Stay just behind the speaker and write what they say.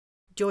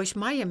Joyce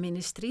Meyer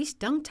Ministries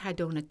dankt haar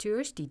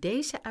donateurs die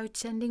deze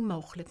uitzending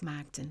mogelijk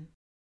maakten.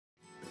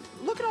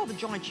 Look at all the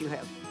joints you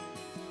have.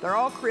 They're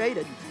all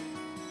created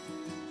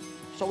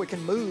so we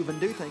can move and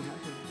do things.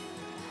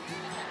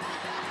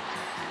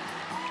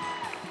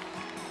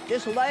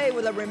 Just lay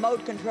with a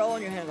remote control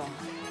in your hands on.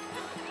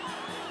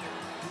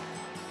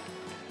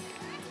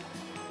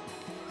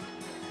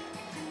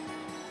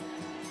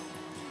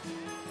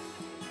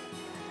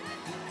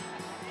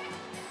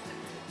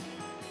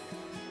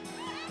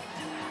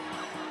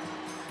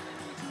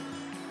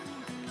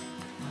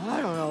 I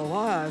don't know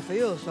why I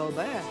feel so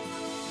bad.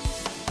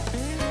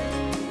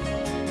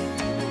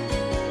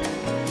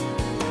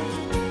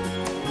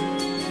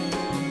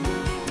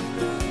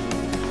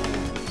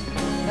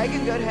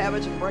 Making good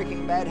habits and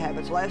breaking bad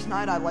habits. Last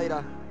night I laid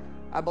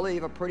I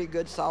believe, a pretty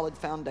good solid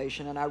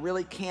foundation, and I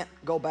really can't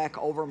go back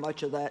over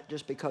much of that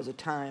just because of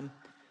time.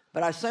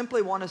 But I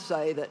simply want to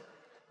say that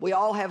we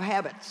all have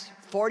habits.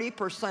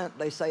 40%,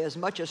 they say, as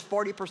much as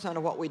 40%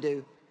 of what we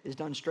do is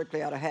done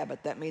strictly out of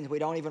habit. That means we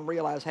don't even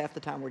realize half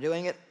the time we're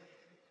doing it.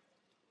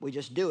 We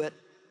just do it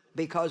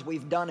because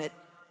we've done it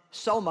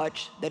so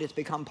much that it's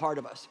become part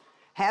of us.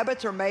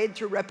 Habits are made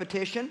through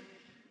repetition,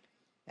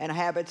 and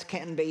habits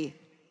can be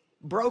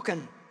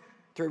broken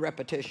through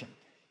repetition.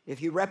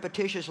 If you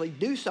repetitiously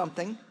do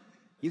something,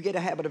 you get a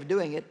habit of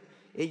doing it.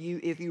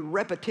 If you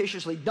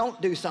repetitiously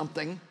don't do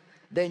something,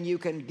 then you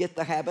can get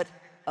the habit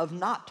of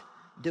not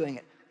doing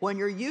it. When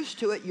you're used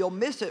to it, you'll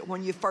miss it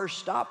when you first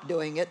stop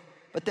doing it,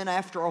 but then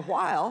after a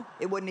while,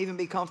 it wouldn't even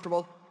be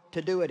comfortable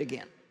to do it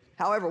again.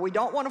 However, we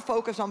don't want to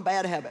focus on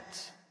bad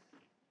habits.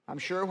 I'm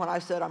sure when I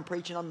said I'm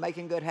preaching on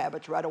making good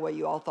habits, right away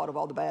you all thought of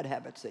all the bad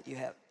habits that you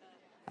have.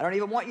 I don't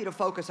even want you to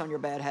focus on your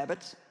bad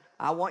habits.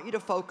 I want you to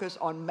focus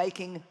on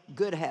making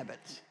good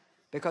habits,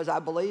 because I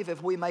believe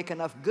if we make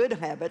enough good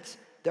habits,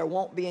 there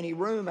won't be any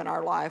room in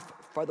our life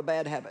for the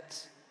bad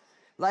habits.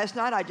 Last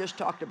night I just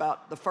talked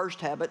about the first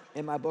habit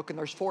in my book, and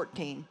there's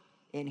 14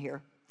 in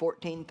here,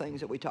 14 things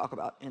that we talk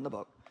about in the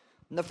book.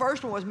 And the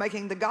first one was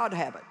making the God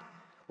habit.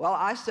 Well,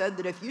 I said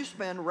that if you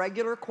spend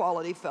regular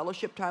quality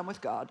fellowship time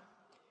with God,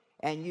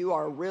 and you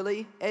are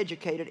really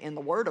educated in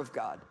the Word of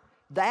God,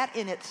 that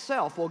in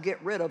itself will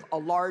get rid of a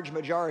large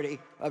majority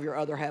of your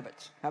other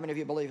habits. How many of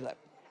you believe that?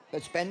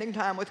 That spending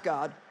time with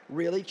God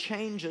really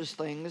changes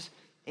things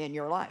in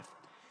your life.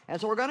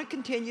 And so we're going to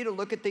continue to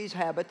look at these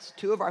habits.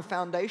 Two of our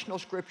foundational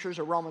scriptures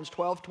are Romans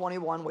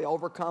 12:21. We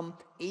overcome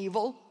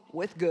evil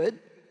with good.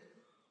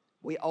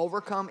 We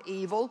overcome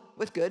evil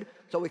with good.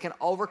 So we can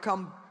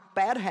overcome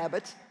bad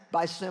habits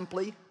by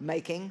simply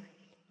making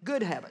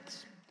good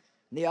habits.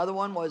 The other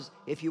one was,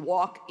 if you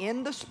walk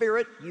in the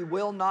Spirit, you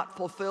will not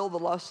fulfill the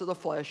lusts of the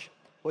flesh,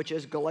 which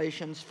is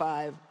Galatians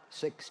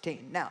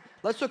 5:16. Now,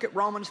 let's look at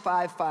Romans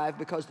 5:5,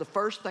 because the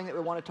first thing that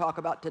we want to talk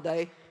about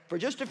today for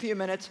just a few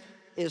minutes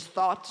is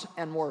thoughts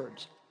and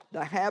words.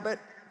 The habit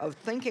of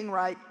thinking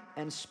right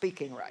and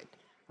speaking right.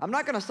 I'm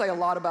not going to say a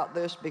lot about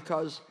this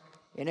because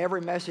in every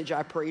message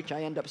I preach,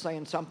 I end up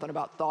saying something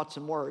about thoughts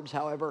and words.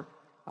 However,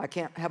 I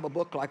can't have a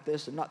book like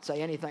this and not say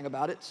anything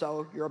about it,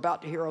 so you're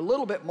about to hear a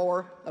little bit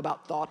more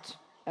about thoughts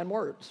and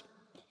words.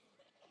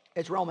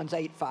 It's Romans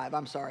 8:5.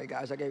 I'm sorry,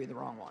 guys, I gave you the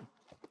wrong one.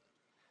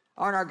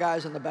 Aren't our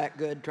guys in the back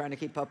good, trying to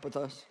keep up with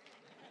us?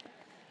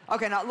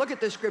 Okay, now look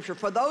at this scripture.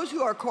 For those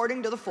who are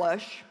according to the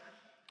flesh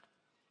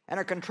and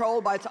are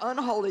controlled by its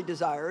unholy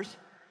desires,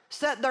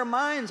 set their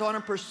minds on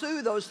and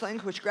pursue those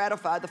things which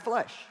gratify the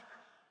flesh.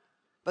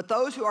 But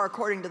those who are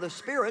according to the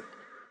Spirit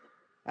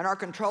and are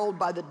controlled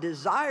by the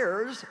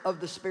desires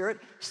of the Spirit,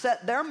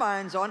 set their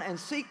minds on and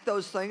seek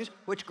those things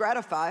which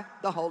gratify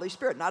the Holy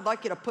Spirit. And I'd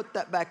like you to put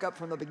that back up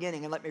from the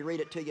beginning and let me read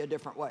it to you a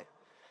different way.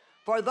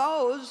 For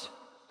those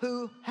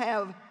who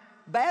have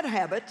bad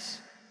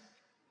habits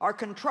are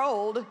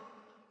controlled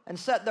and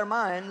set their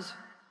minds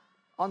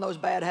on those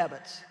bad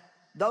habits.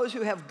 Those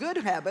who have good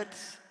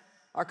habits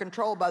are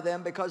controlled by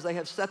them because they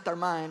have set their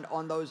mind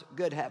on those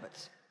good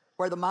habits.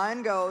 Where the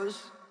mind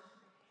goes,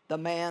 the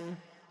man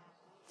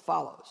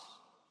follows.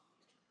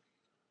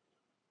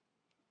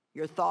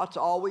 Your thoughts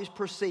always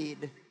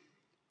precede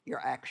your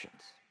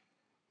actions.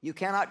 You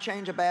cannot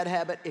change a bad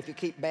habit if you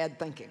keep bad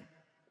thinking.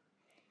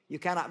 You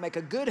cannot make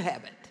a good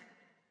habit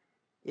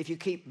if you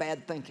keep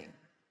bad thinking.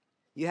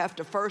 You have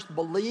to first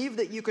believe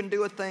that you can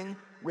do a thing,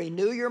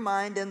 renew your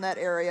mind in that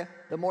area.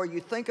 The more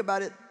you think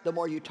about it, the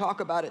more you talk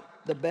about it,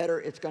 the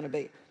better it's going to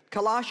be.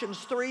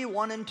 Colossians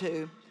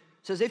 3:1-2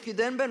 says, if you've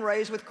then been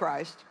raised with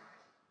Christ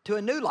to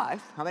a new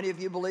life, how many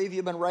of you believe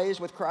you've been raised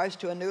with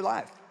Christ to a new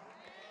life?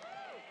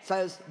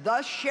 Says,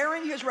 thus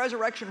sharing his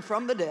resurrection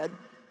from the dead,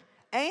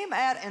 aim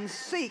at and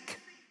seek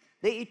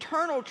the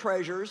eternal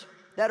treasures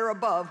that are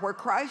above, where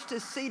Christ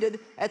is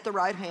seated at the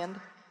right hand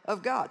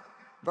of God.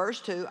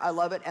 Verse 2, I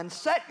love it. And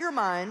set your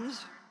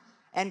minds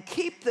and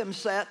keep them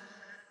set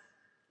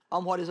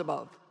on what is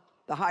above,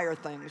 the higher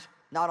things,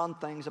 not on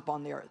things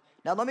upon the earth.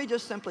 Now let me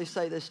just simply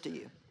say this to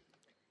you.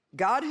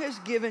 God has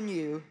given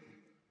you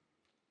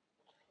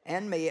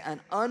and me an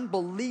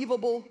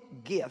unbelievable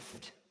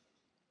gift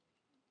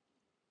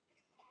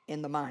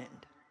in the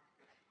mind.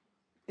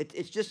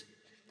 It's just,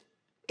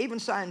 Even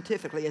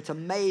scientifically, it's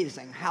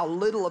amazing how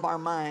little of our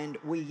mind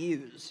we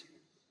use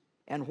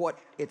and what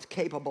it's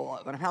capable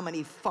of and how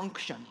many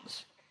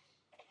functions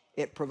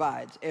it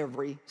provides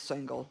every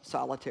single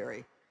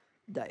solitary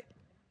day.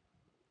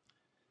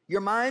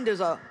 Your mind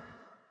is a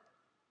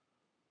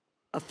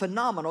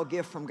phenomenal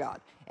gift from God.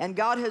 And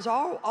God has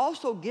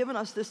also given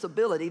us this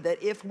ability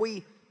that if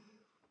we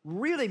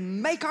really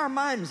make our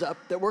minds up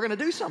that we're going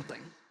to do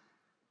something,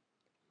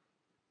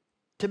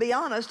 to be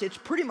honest, it's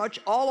pretty much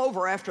all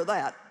over after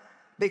that,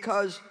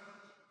 because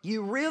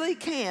you really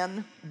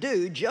can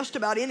do just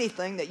about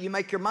anything that you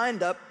make your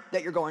mind up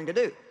that you're going to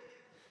do.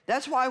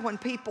 That's why when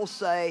people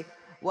say,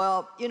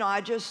 well, you know,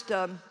 I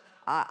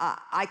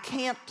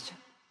can't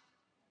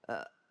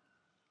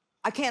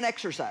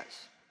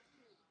exercise.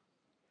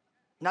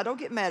 Now, don't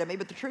get mad at me,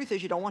 but the truth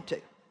is you don't want to.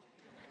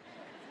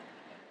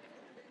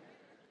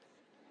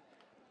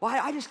 Well,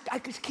 I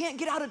just can't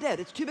get out of debt.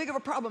 It's too big of a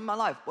problem in my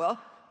life. Well,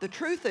 the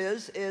truth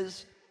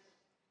is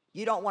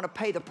you don't want to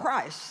pay the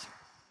price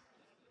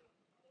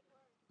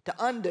to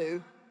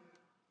undo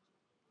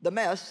the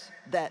mess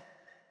that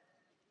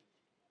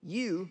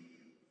you,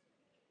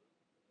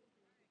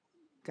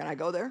 can I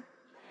go there?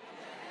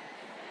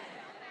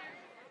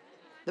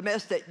 The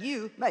mess that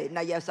you made.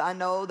 Now, yes, I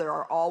know there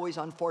are always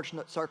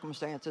unfortunate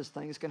circumstances.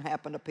 Things can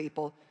happen to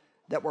people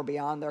that were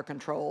beyond their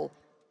control.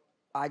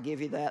 I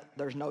give you that.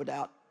 There's no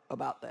doubt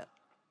about that.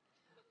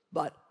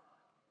 But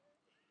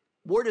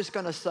we're just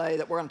going to say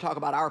that we're going to talk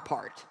about our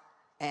part.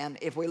 And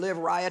if we live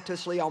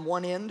riotously on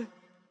one end,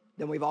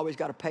 then we've always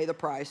got to pay the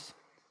price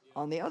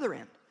on the other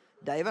end.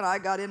 Dave and I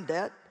got in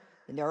debt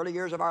in the early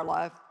years of our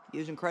life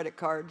using credit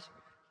cards,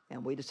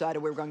 and we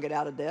decided we were going to get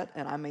out of debt.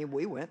 And I mean,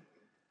 we went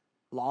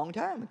a long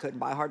time and couldn't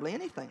buy hardly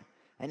anything.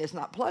 And it's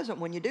not pleasant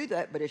when you do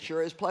that, but it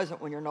sure is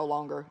pleasant when you're no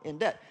longer in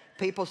debt.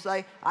 People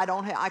say, I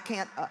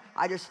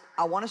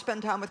want to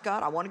spend time with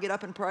God. I want to get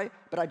up and pray,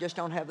 but I just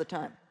don't have the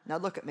time. Now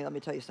look at me, let me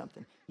tell you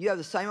something. You have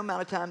the same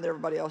amount of time that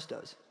everybody else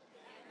does.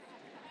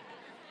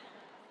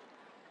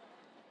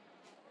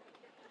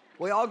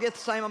 We all get the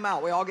same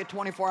amount. We all get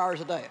 24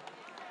 hours a day.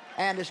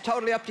 And it's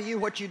totally up to you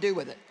what you do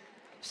with it.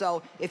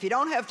 So if you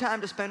don't have time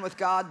to spend with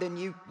God, then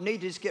you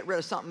need to just get rid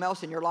of something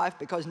else in your life,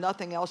 because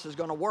nothing else is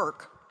going to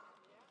work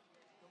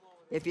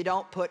if you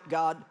don't put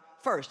God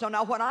first. So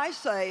now when I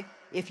say,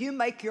 if you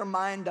make your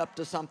mind up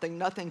to something,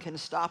 nothing can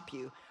stop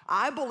you,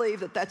 I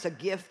believe that that's a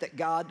gift that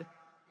God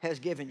has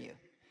given you.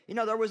 You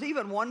know, there was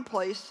even one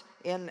place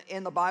in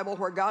the Bible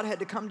where God had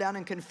to come down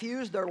and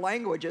confuse their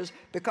languages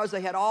because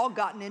they had all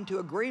gotten into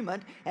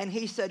agreement, and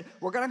he said,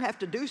 we're going to have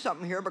to do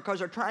something here because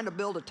they're trying to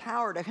build a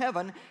tower to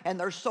heaven, and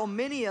there's so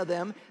many of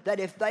them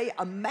that if they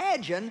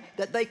imagine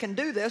that they can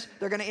do this,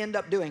 they're going to end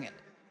up doing it.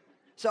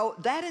 So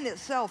that in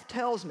itself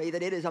tells me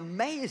that it is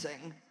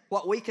amazing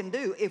what we can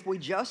do if we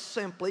just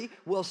simply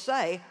will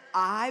say,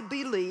 I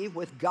believe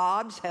with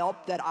God's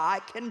help that I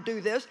can do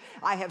this.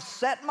 I have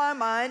set my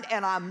mind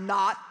and I'm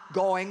not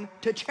going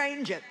to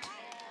change it.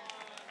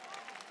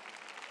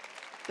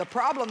 The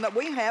problem that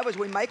we have is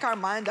we make our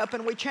mind up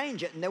and we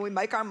change it, and then we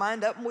make our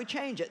mind up and we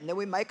change it, and then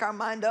we make our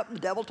mind up and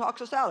the devil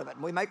talks us out of it,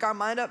 and we make our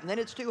mind up and then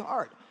it's too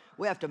hard.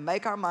 We have to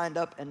make our mind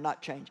up and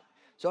not change it.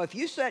 So if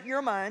you set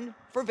your mind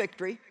for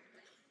victory,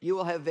 you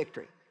will have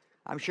victory.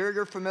 I'm sure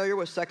you're familiar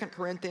with 2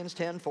 Corinthians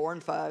 10, 4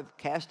 and 5.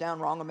 Cast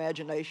down wrong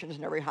imaginations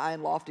and every high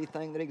and lofty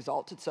thing that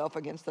exalts itself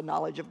against the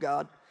knowledge of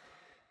God.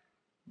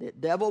 The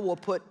devil will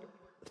put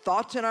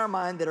thoughts in our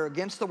mind that are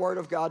against the Word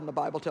of God, and the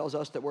Bible tells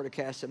us that we're to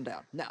cast them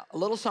down. Now, a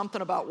little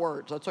something about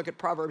words. Let's look at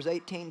Proverbs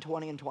 18,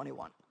 20 and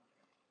 21.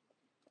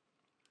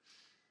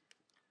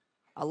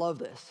 I love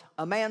this.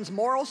 A man's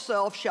moral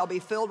self shall be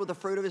filled with the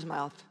fruit of his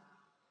mouth,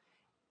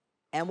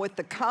 and with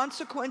the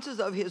consequences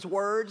of his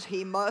words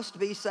he must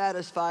be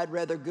satisfied,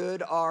 whether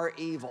good or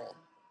evil.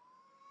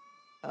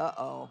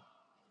 Uh-oh.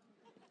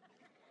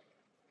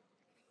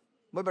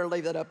 We better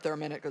leave that up there a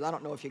minute, because I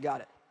don't know if you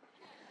got it.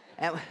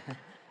 And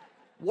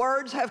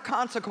words have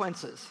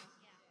consequences.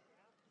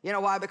 You know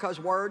why? Because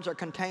words are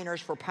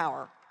containers for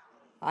power.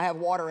 I have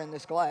water in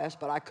this glass,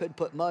 but I could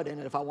put mud in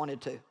it if I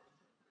wanted to.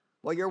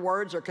 Well, your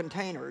words are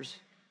containers,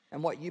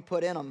 and what you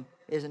put in them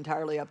is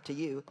entirely up to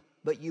you,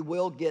 but you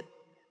will get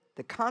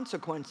the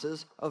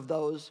consequences of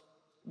those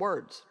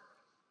words.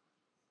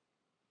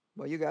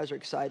 Well, you guys are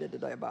excited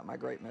today about my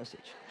great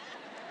message.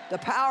 The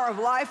power of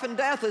life and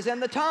death is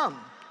in the tongue.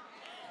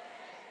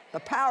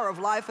 The power of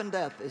life and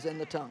death is in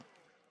the tongue.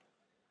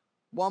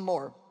 One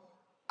more.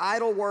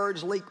 Idle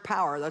words leak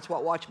power. That's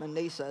what Watchman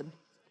Nee said.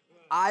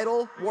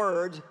 Idle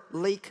words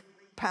leak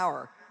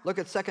power. Look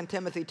at 2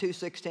 Timothy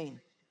 2:16.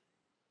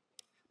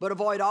 But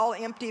avoid all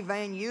empty,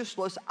 vain,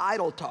 useless,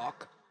 idle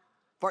talk,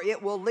 for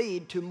it will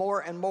lead to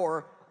more and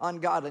more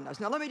ungodliness.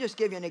 Now, let me just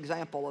give you an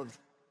example of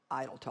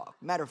idle talk.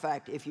 Matter of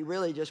fact, if you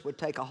really just would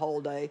take a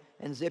whole day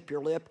and zip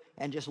your lip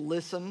and just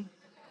listen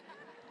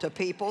to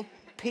people,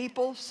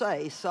 people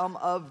say some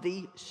of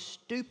the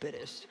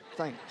stupidest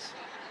things.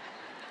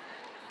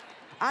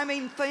 I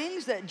mean,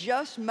 things that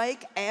just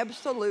make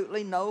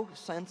absolutely no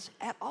sense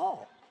at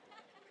all.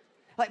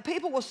 Like,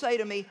 people will say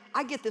to me,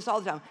 I get this all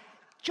the time,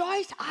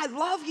 Joyce, I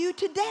love you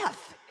to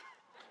death.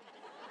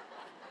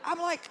 I'm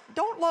like,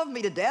 don't love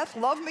me to death,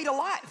 love me to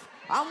life.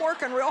 I'm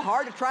working real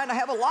hard at trying to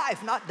have a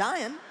life, not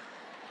dying.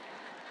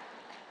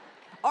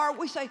 Or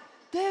we say,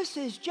 this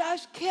is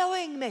just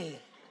killing me,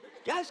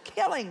 just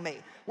killing me.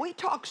 We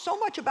talk so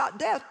much about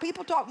death.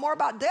 People talk more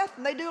about death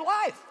than they do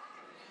life.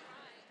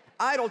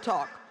 Idle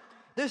talk.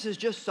 This is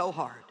just so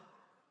hard.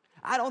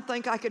 I don't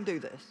think I can do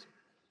this.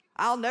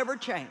 I'll never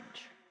change.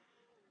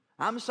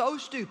 I'm so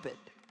stupid.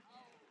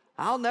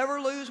 I'll never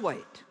lose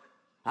weight.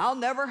 I'll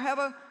never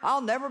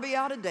be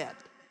out of debt.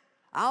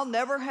 I'll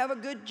never have a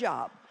good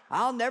job.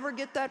 I'll never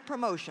get that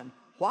promotion.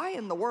 Why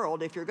in the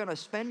world, if you're going to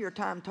spend your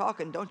time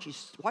talking,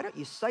 why don't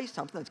you say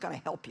something that's going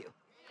to help you?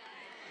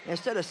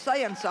 Instead of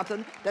saying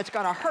something that's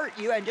going to hurt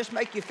you and just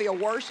make you feel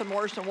worse and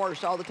worse and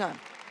worse all the time.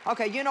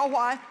 Okay, you know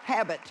why?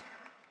 Habit.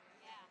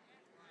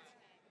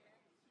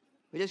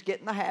 We just get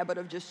in the habit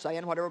of just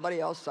saying what everybody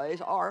else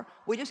says, or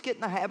we just get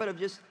in the habit of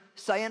just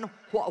saying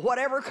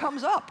whatever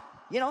comes up.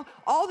 You know,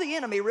 all the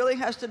enemy really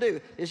has to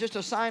do is just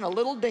assign a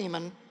little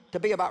demon to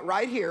be about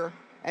right here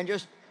and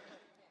just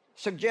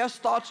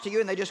suggest thoughts to you,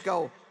 and they just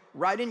go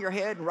right in your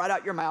head and right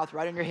out your mouth,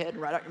 right in your head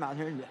and right out your mouth.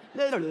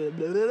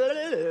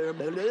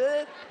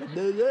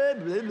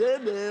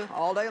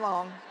 All day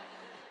long.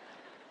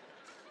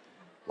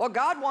 Well,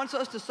 God wants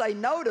us to say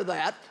no to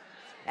that,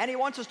 and He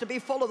wants us to be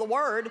full of the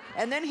Word,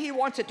 and then He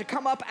wants it to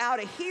come up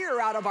out of here,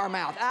 out of our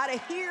mouth, out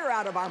of here,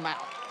 out of our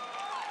mouth.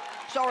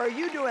 So are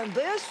you doing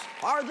this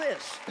or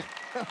this?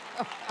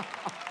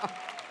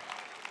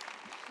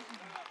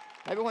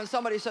 Maybe when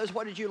somebody says,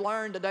 what did you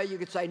learn today? You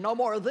could say, no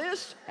more of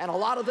this and a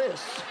lot of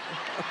this.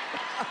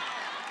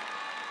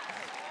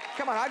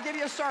 Come on, I'll give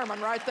you a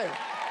sermon right there.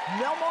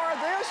 No more of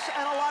this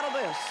and a lot of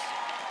this.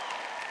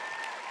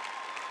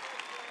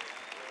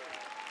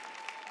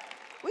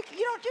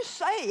 You don't just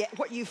say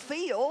what you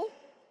feel.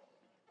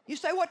 You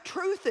say what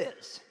truth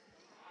is.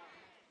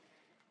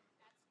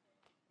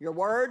 Your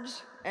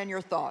words and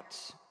your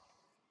thoughts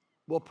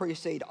will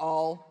precede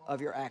all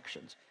of your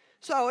actions.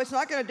 So it's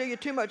not going to do you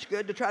too much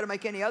good to try to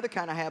make any other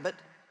kind of habit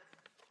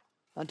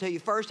until you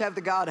first have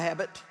the God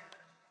habit.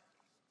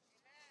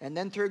 And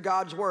then through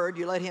God's Word,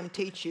 you let Him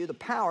teach you the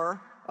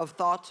power of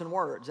thoughts and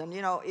words. And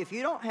you know, if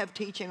you don't have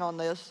teaching on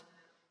this,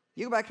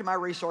 you go back to my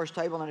resource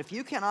table, and if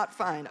you cannot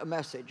find a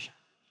message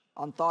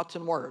on thoughts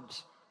and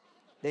words,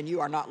 then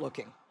you are not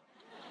looking.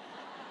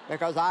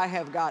 Because I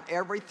have got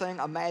everything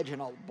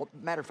imaginable.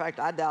 Matter of fact,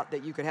 I doubt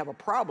that you could have a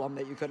problem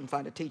that you couldn't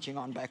find a teaching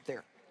on back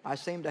there. I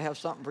seem to have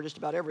something for just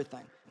about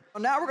everything.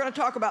 Well, now we're going to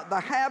talk about the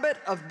habit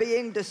of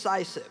being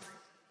decisive.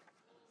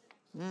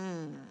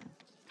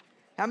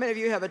 How many of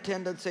you have a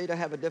tendency to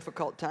have a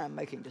difficult time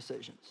making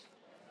decisions?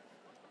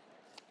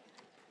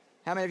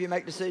 How many of you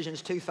make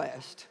decisions too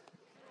fast?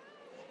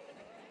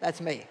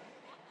 That's me.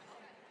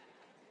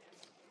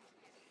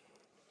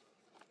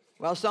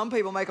 Well, some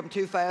people make them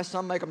too fast,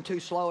 some make them too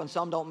slow, and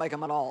some don't make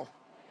them at all.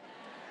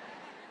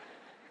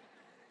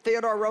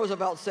 Theodore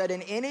Roosevelt said,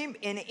 in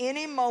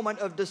any moment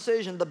of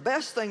decision, the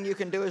best thing you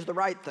can do is the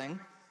right thing.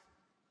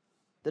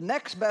 The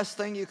next best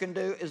thing you can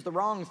do is the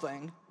wrong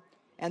thing.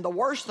 And the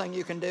worst thing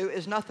you can do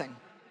is nothing.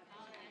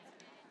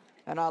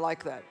 And I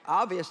like that.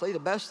 Obviously, the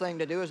best thing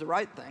to do is the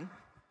right thing.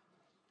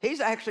 He's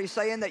actually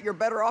saying that you're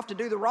better off to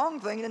do the wrong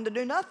thing than to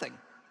do nothing.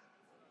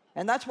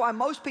 And that's why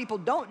most people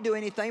don't do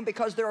anything,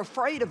 because they're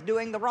afraid of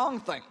doing the wrong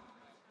thing.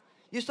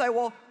 You say,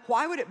 well,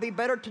 why would it be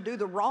better to do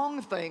the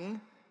wrong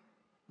thing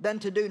than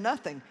to do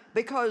nothing?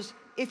 Because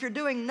if you're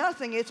doing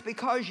nothing, it's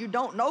because you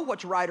don't know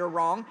what's right or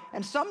wrong,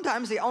 and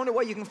sometimes the only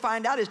way you can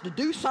find out is to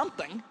do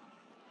something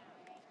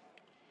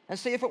and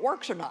see if it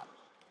works or not.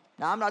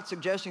 Now, I'm not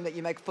suggesting that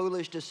you make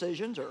foolish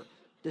decisions or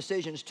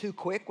decisions too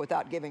quick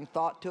without giving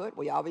thought to it.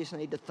 We obviously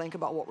need to think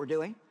about what we're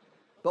doing.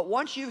 But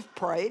once you've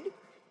prayed,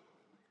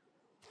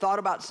 thought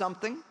about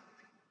something,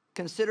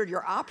 considered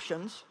your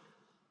options,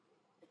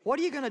 what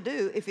are you going to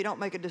do if you don't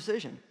make a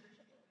decision?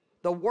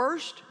 The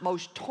worst,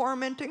 most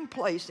tormenting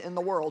place in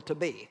the world to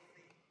be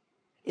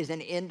is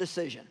an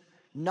indecision.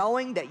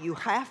 Knowing that you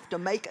have to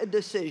make a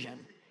decision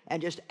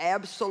and just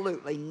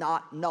absolutely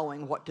not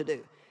knowing what to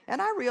do.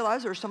 And I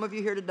realize there are some of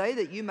you here today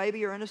that you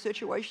maybe are in a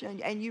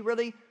situation and you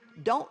really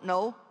don't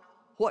know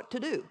what to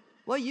do.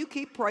 Well, you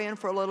keep praying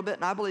for a little bit,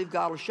 and I believe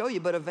God will show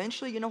you, but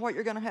eventually, you know what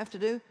you're going to have to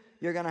do?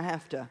 You're going to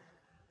have to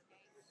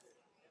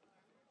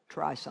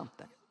try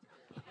something.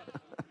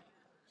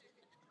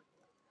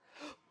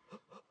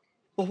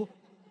 Oh.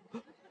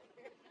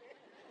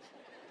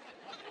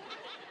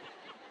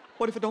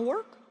 What if it don't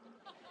work?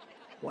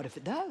 What if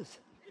it does?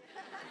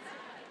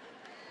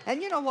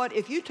 And you know what?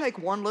 If you take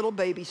one little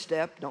baby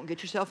step, don't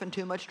get yourself in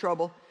too much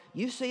trouble,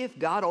 you see if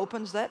God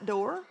opens that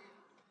door,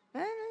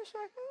 and it's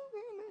like,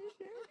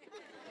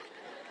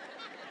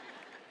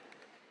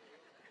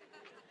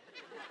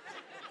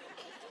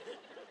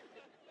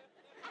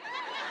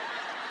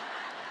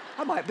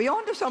 I might be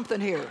onto something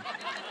here.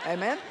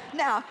 Amen?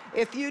 Now,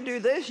 if you do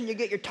this and you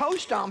get your toe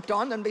stomped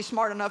on, then be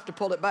smart enough to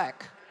pull it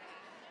back.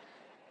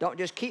 Don't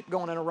just keep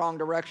going in a wrong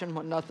direction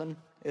when nothing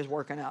is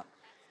working out.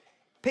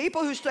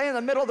 People who stay in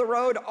the middle of the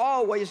road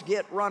always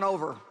get run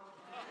over.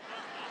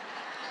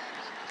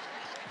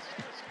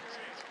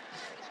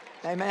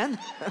 Amen?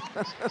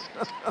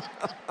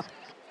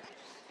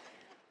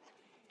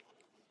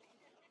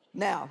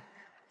 Now,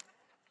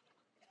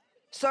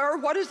 sir,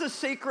 what is the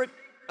secret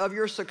of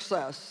your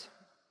success?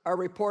 A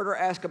reporter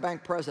asked a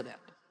bank president.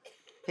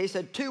 He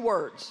said, 2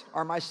 words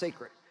are my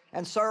secret.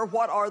 And sir,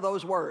 what are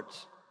those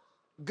words?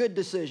 Good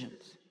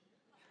decisions.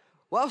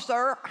 Well,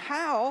 sir,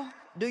 how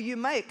do you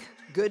make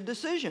good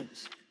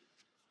decisions?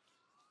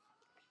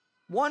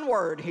 1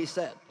 word, he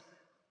said.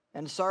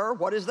 And sir,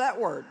 what is that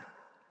word?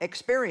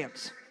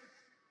 Experience.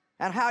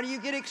 And how do you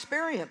get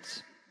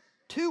experience?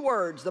 2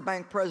 words, the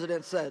bank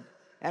president said.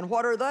 And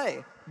what are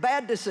they?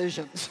 Bad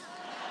decisions.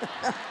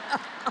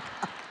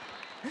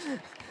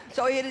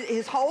 So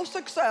his whole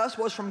success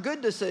was from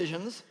good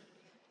decisions.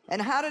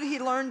 And how did he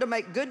learn to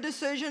make good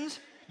decisions?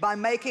 By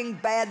making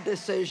bad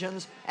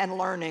decisions and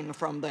learning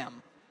from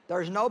them.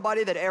 There's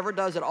nobody that ever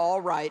does it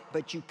all right,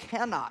 but you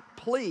cannot,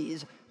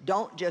 please,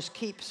 don't just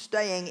keep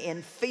staying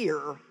in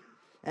fear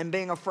and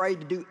being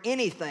afraid to do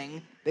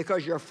anything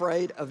because you're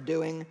afraid of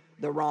doing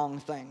the wrong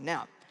thing.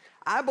 Now,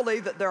 I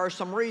believe that there are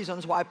some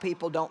reasons why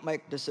people don't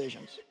make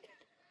decisions.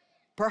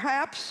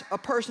 Perhaps a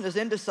person is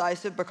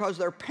indecisive because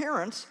their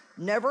parents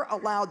never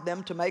allowed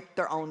them to make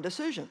their own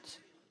decisions.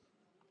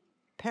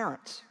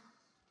 Parents,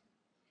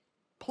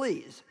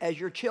 please, as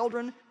your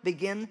children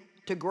begin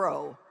to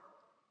grow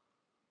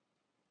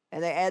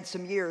and they add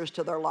some years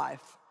to their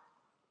life,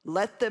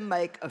 let them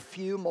make a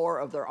few more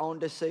of their own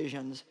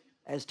decisions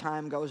as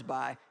time goes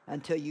by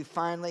until you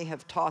finally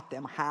have taught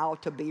them how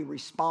to be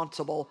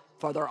responsible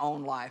for their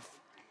own life.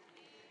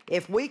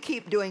 If we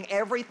keep doing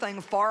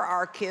everything for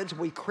our kids,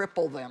 we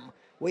cripple them.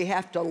 We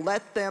have to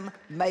let them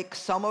make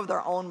some of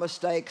their own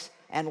mistakes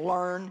and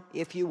learn,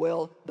 if you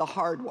will, the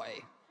hard way.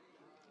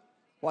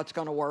 What's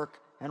going to work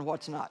and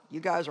what's not.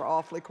 You guys are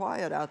awfully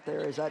quiet out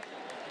there.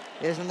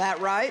 Isn't that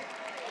right?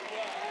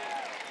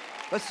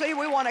 But see,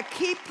 we want to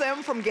keep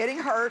them from getting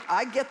hurt.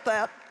 I get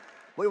that.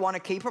 We want to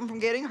keep them from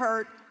getting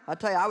hurt. I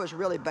tell you, I was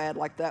really bad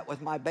like that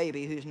with my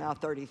baby, who's now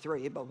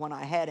 33. But when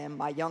I had him,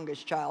 my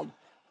youngest child,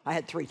 I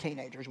had 3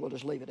 teenagers. We'll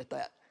just leave it at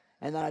that.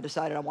 And then I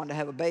decided I wanted to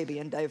have a baby,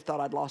 and Dave thought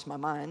I'd lost my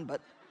mind.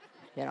 But,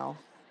 you know,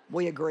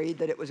 we agreed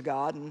that it was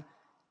God. And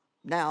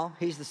now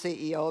he's the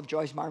CEO of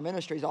Joyce Meyer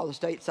Ministries, all the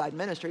stateside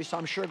ministries. So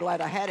I'm sure glad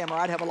I had him, or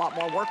I'd have a lot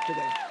more work to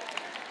do.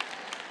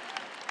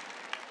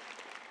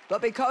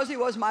 But because he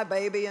was my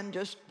baby and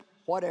just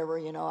whatever,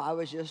 you know, I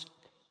was just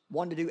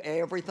wanted to do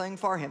everything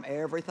for him,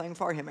 everything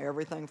for him,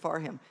 everything for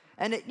him.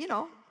 And it, you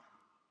know,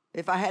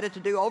 if I had it to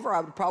do over, I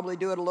would probably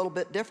do it a little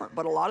bit different.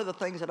 But a lot of the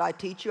things that I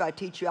teach you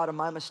out of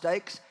my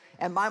mistakes.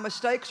 And my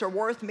mistakes are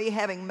worth me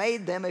having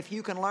made them if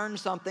you can learn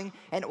something,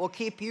 and it will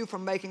keep you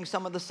from making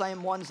some of the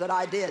same ones that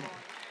I did.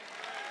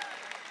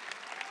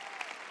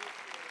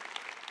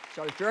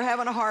 So if you're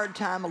having a hard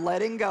time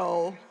letting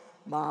go,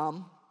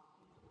 Mom,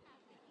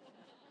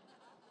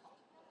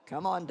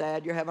 come on,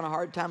 Dad, you're having a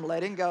hard time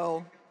letting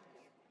go.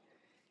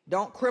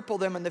 Don't cripple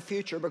them in the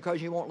future because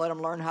you won't let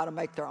them learn how to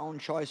make their own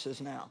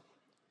choices now.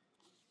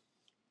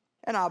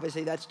 And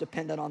obviously that's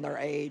dependent on their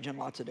age and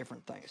lots of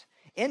different things.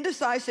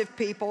 Indecisive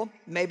people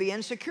may be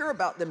insecure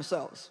about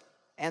themselves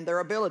and their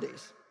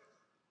abilities.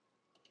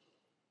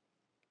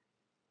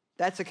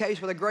 That's the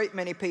case with a great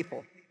many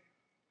people.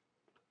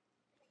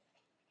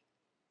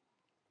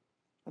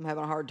 I'm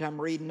having a hard time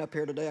reading up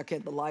here today.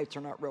 The lights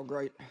are not real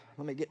great.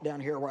 Let me get down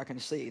here where I can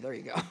see. There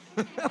you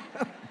go.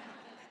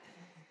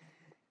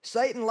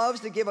 Satan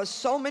loves to give us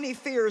so many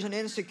fears and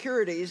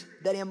insecurities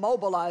that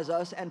immobilize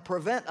us and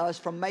prevent us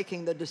from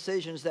making the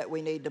decisions that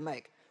we need to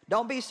make.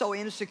 Don't be so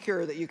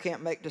insecure that you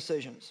can't make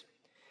decisions.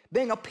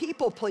 Being a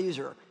people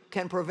pleaser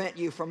can prevent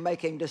you from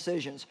making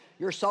decisions.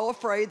 You're so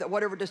afraid that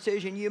whatever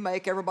decision you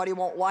make, everybody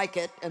won't like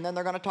it, and then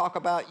they're going to talk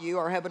about you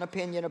or have an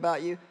opinion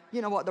about you.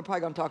 You know what? They're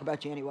probably going to talk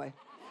about you anyway.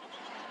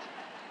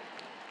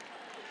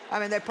 I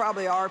mean, they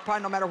probably are.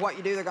 Probably no matter what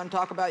you do, they're going to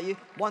talk about you.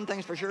 One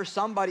thing's for sure,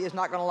 somebody is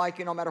not going to like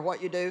you no matter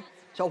what you do.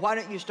 So why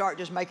don't you start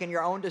just making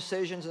your own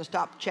decisions and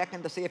stop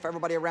checking to see if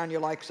everybody around you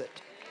likes it?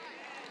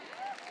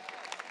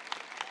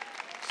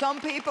 Some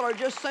people are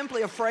just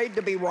simply afraid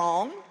to be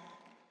wrong.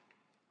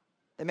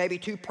 They may be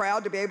too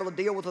proud to be able to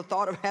deal with the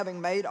thought of having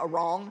made a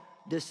wrong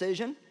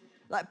decision.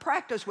 Like,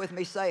 practice with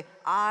me. Say,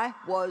 I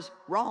was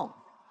wrong.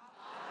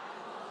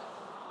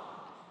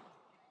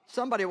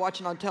 Somebody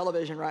watching on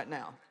television right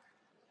now,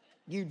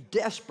 you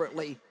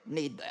desperately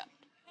need that.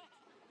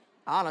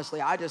 Honestly,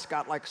 I just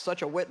got like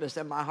such a witness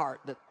in my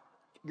heart that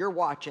you're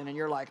watching and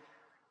you're like,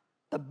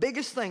 the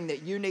biggest thing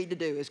that you need to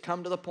do is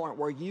come to the point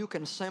where you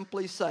can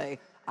simply say,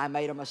 I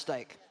made a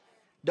mistake.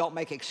 Don't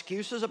make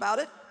excuses about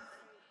it.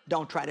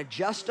 Don't try to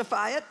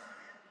justify it.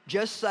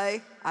 Just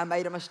say, I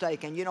made a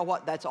mistake. And you know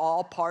what? That's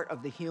all part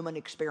of the human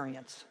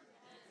experience.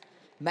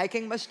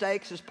 Making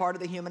mistakes is part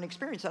of the human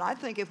experience. And I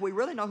think if we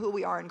really know who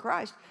we are in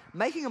Christ,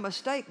 making a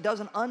mistake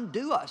doesn't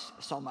undo us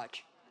so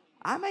much.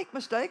 I make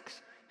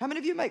mistakes. How many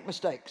of you make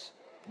mistakes?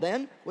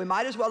 Then we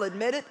might as well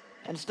admit it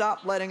and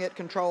stop letting it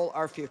control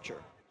our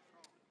future.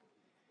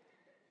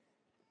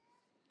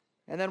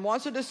 And then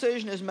once a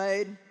decision is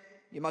made,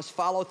 you must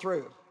follow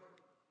through.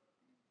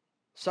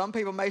 Some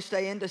people may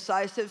stay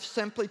indecisive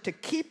simply to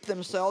keep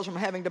themselves from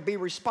having to be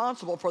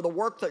responsible for the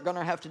work they're going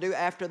to have to do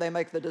after they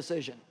make the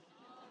decision.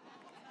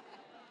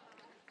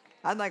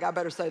 I think I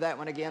better say that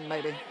one again,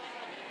 maybe.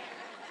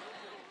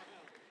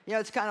 You know,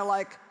 it's kind of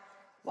like,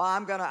 well,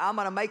 I'm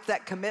gonna make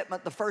that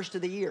commitment the first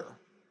of the year.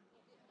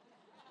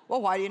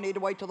 Well, why do you need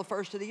to wait till the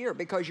first of the year?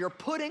 Because you're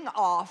putting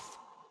off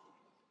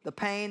the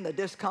pain, the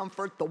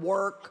discomfort, the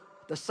work,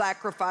 the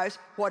sacrifice,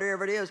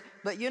 whatever it is.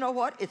 But you know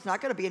what? It's not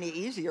going to be any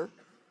easier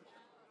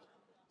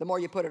the more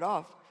you put it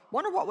off.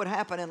 Wonder what would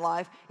happen in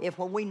life if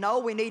when we know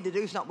we need to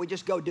do something, we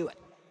just go do it.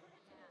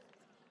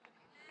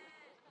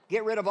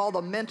 Get rid of all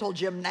the mental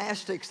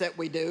gymnastics that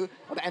we do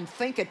and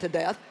think it to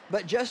death,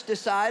 but just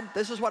decide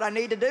this is what I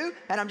need to do,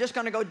 and I'm just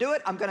going to go do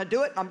it. I'm going to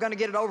do it, and I'm going to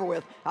get it over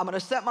with. I'm going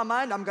to set my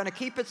mind. I'm going to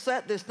keep it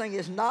set. This thing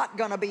is not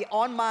going to be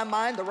on my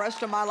mind the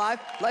rest of my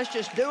life. Let's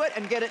just do it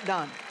and get it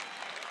done.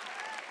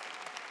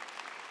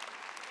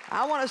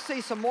 I want to see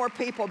some more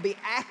people be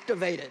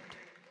activated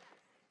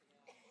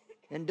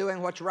in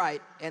doing what's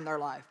right in their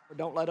life.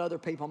 Don't let other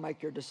people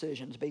make your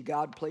decisions. Be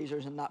God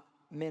pleasers and not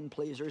men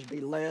pleasers. Be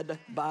led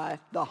by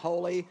the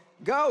Holy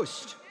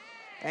Ghost.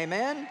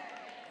 Amen?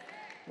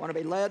 Want to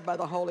be led by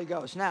the Holy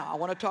Ghost. Now, I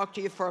want to talk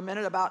to you for a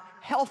minute about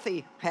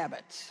healthy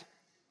habits.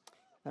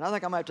 And I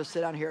think I'm going to have to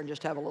sit down here and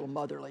just have a little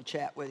motherly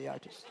chat with you. I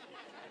just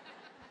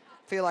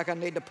feel like I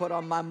need to put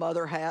on my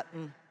mother hat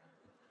and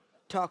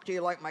talk to you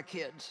like my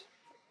kids.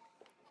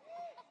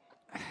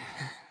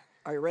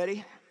 Are you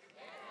ready?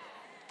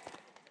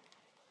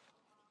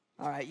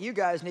 All right, you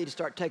guys need to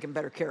start taking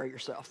better care of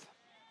yourself.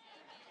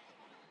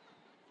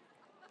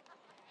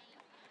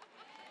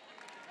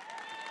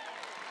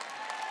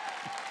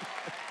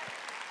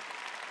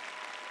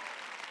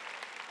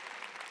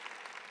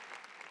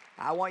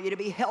 I want you to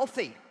be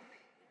healthy.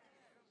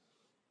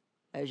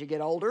 As you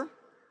get older,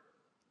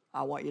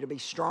 I want you to be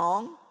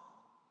strong,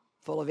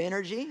 full of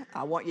energy.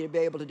 I want you to be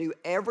able to do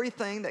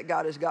everything that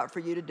God has got for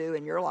you to do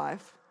in your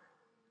life.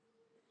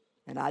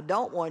 And I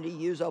don't want you to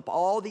use up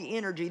all the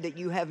energy that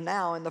you have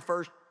now in the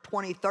first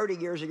 20, 30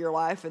 years of your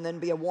life and then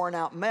be a worn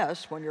out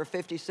mess when you're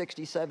 50,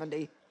 60,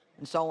 70,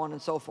 and so on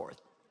and so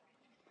forth.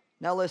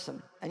 Now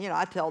listen, and you know,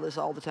 I tell this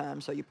all the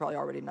time, so you probably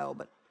already know,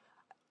 but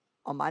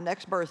on my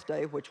next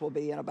birthday, which will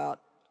be in about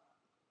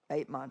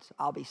 8 months,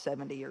 I'll be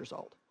 70 years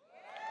old.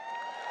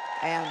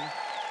 And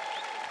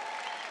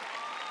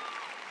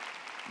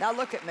now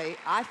look at me,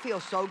 I feel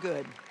so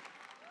good.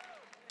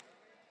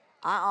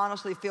 I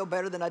honestly feel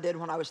better than I did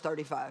when I was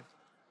 35.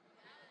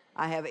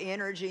 I have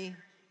energy,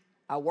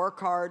 I work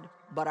hard,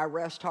 but I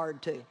rest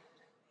hard too.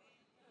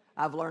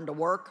 I've learned to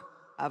work,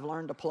 I've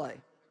learned to play.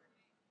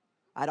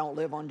 I don't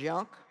live on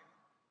junk,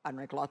 I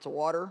drink lots of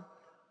water,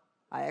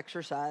 I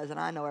exercise, and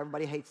I know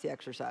everybody hates the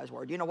exercise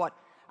word. You know what?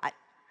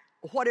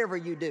 Whatever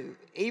you do,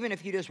 even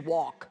if you just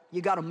walk,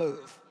 you got to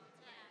move.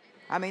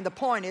 I mean, the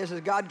point is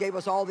God gave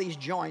us all these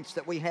joints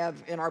that we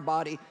have in our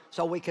body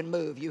so we can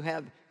move.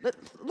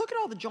 Look at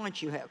all the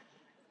joints you have.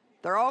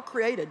 They're all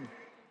created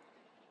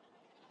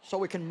so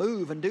we can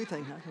move and do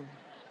things.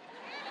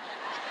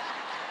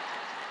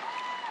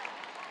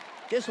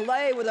 Just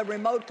lay with a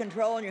remote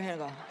control in your hand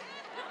and go.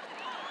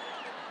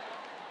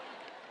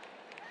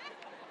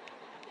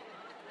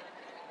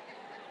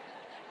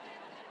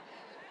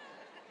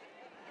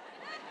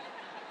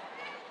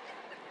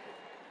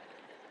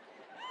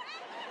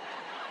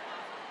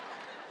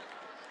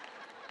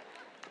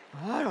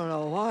 I don't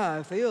know why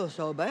I feel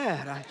so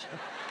bad.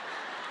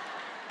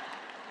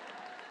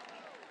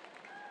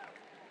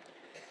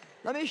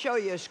 Let me show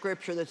you a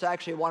scripture that's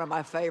actually one of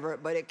my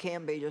favorite, but it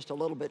can be just a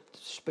little bit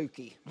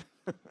spooky.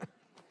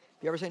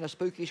 You ever seen a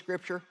spooky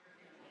scripture?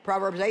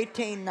 Proverbs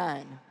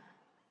 18:9.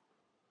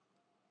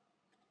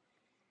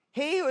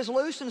 He who is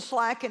loose and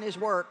slack in his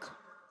work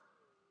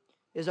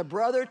is a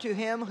brother to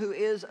him who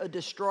is a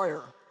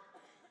destroyer.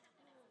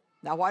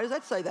 Now, why does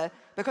that say that?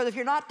 Because if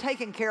you're not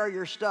taking care of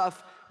your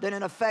stuff, then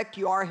in effect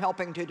you are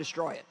helping to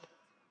destroy it.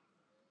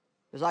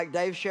 It's like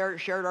Dave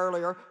shared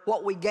earlier,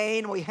 what we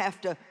gain we have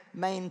to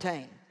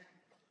maintain.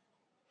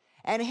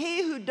 And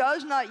he who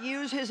does not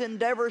use his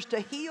endeavors to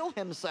heal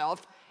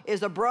himself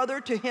is a brother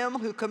to him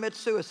who commits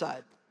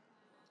suicide.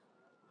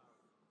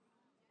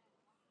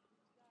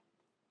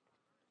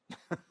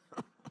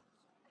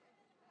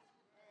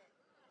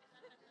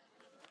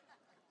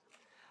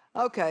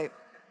 Okay,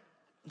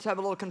 let's have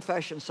a little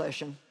confession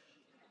session.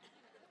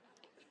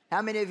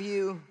 How many of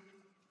you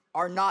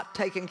are not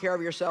taking care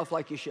of yourself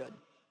like you should?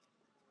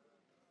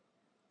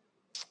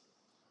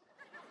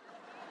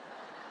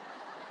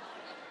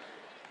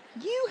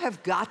 You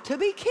have got to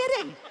be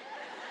kidding.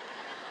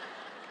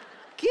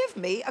 Give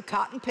me a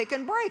cotton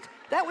picking break.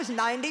 That was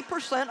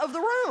 90% of the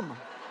room.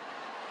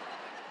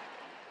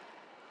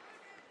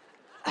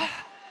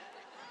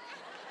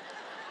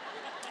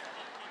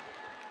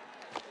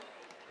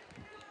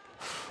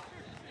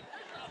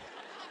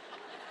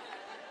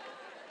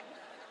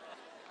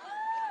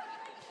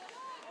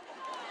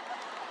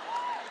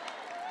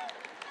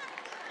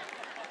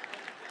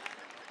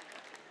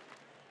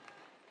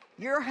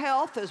 Your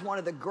health is one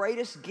of the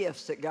greatest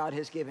gifts that God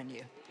has given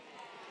you.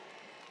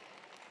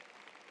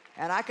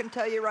 And I can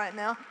tell you right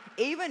now,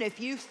 even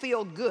if you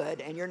feel good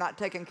and you're not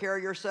taking care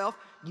of yourself,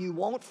 you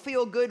won't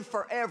feel good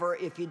forever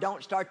if you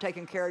don't start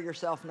taking care of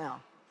yourself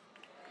now.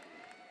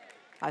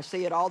 I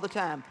see it all the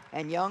time.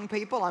 And young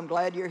people, I'm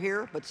glad you're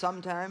here, but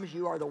sometimes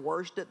you are the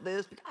worst at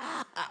this.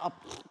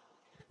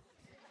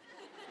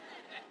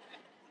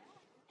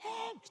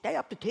 Stay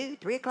up to 2,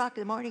 3 o'clock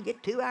in the morning,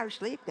 get 2 hours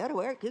sleep, go to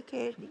work, who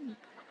cares?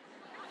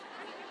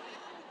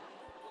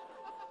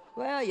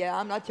 Well, yeah,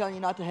 I'm not telling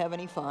you not to have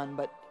any fun,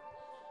 but,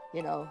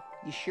 you know,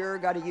 you sure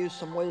got to use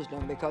some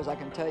wisdom, because I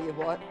can tell you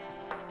what,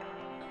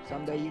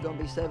 someday you're going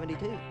to be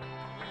 72.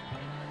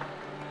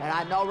 And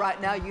I know right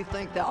now you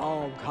think that,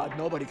 oh, God,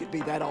 nobody could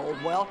be that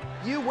old. Well,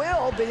 you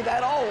will be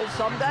that old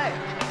someday.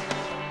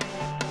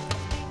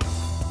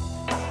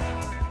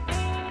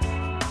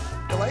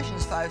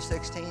 Galatians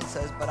 5:16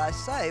 says, "But I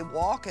say,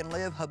 walk and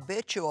live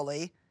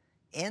habitually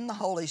in the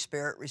Holy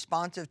Spirit,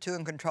 responsive to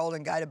and controlled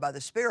and guided by the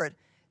Spirit,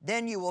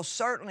 then you will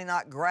certainly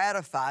not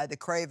gratify the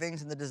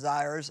cravings and the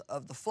desires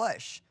of the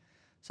flesh."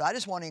 So I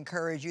just want to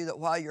encourage you that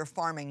while you're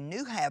forming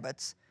new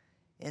habits,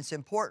 it's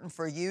important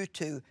for you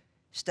to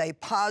stay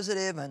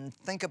positive and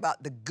think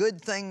about the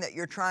good thing that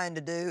you're trying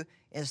to do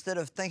instead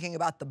of thinking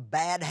about the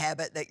bad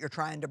habit that you're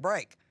trying to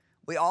break.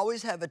 We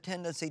always have a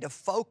tendency to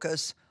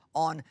focus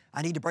on,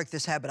 I need to break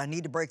this habit, I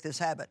need to break this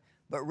habit.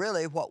 But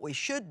really what we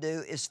should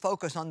do is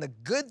focus on the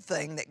good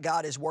thing that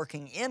God is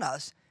working in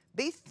us.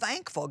 Be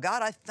thankful.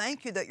 God, I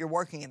thank you that you're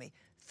working in me.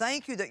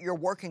 Thank you that you're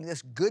working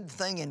this good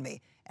thing in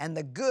me. And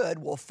the good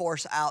will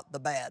force out the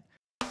bad.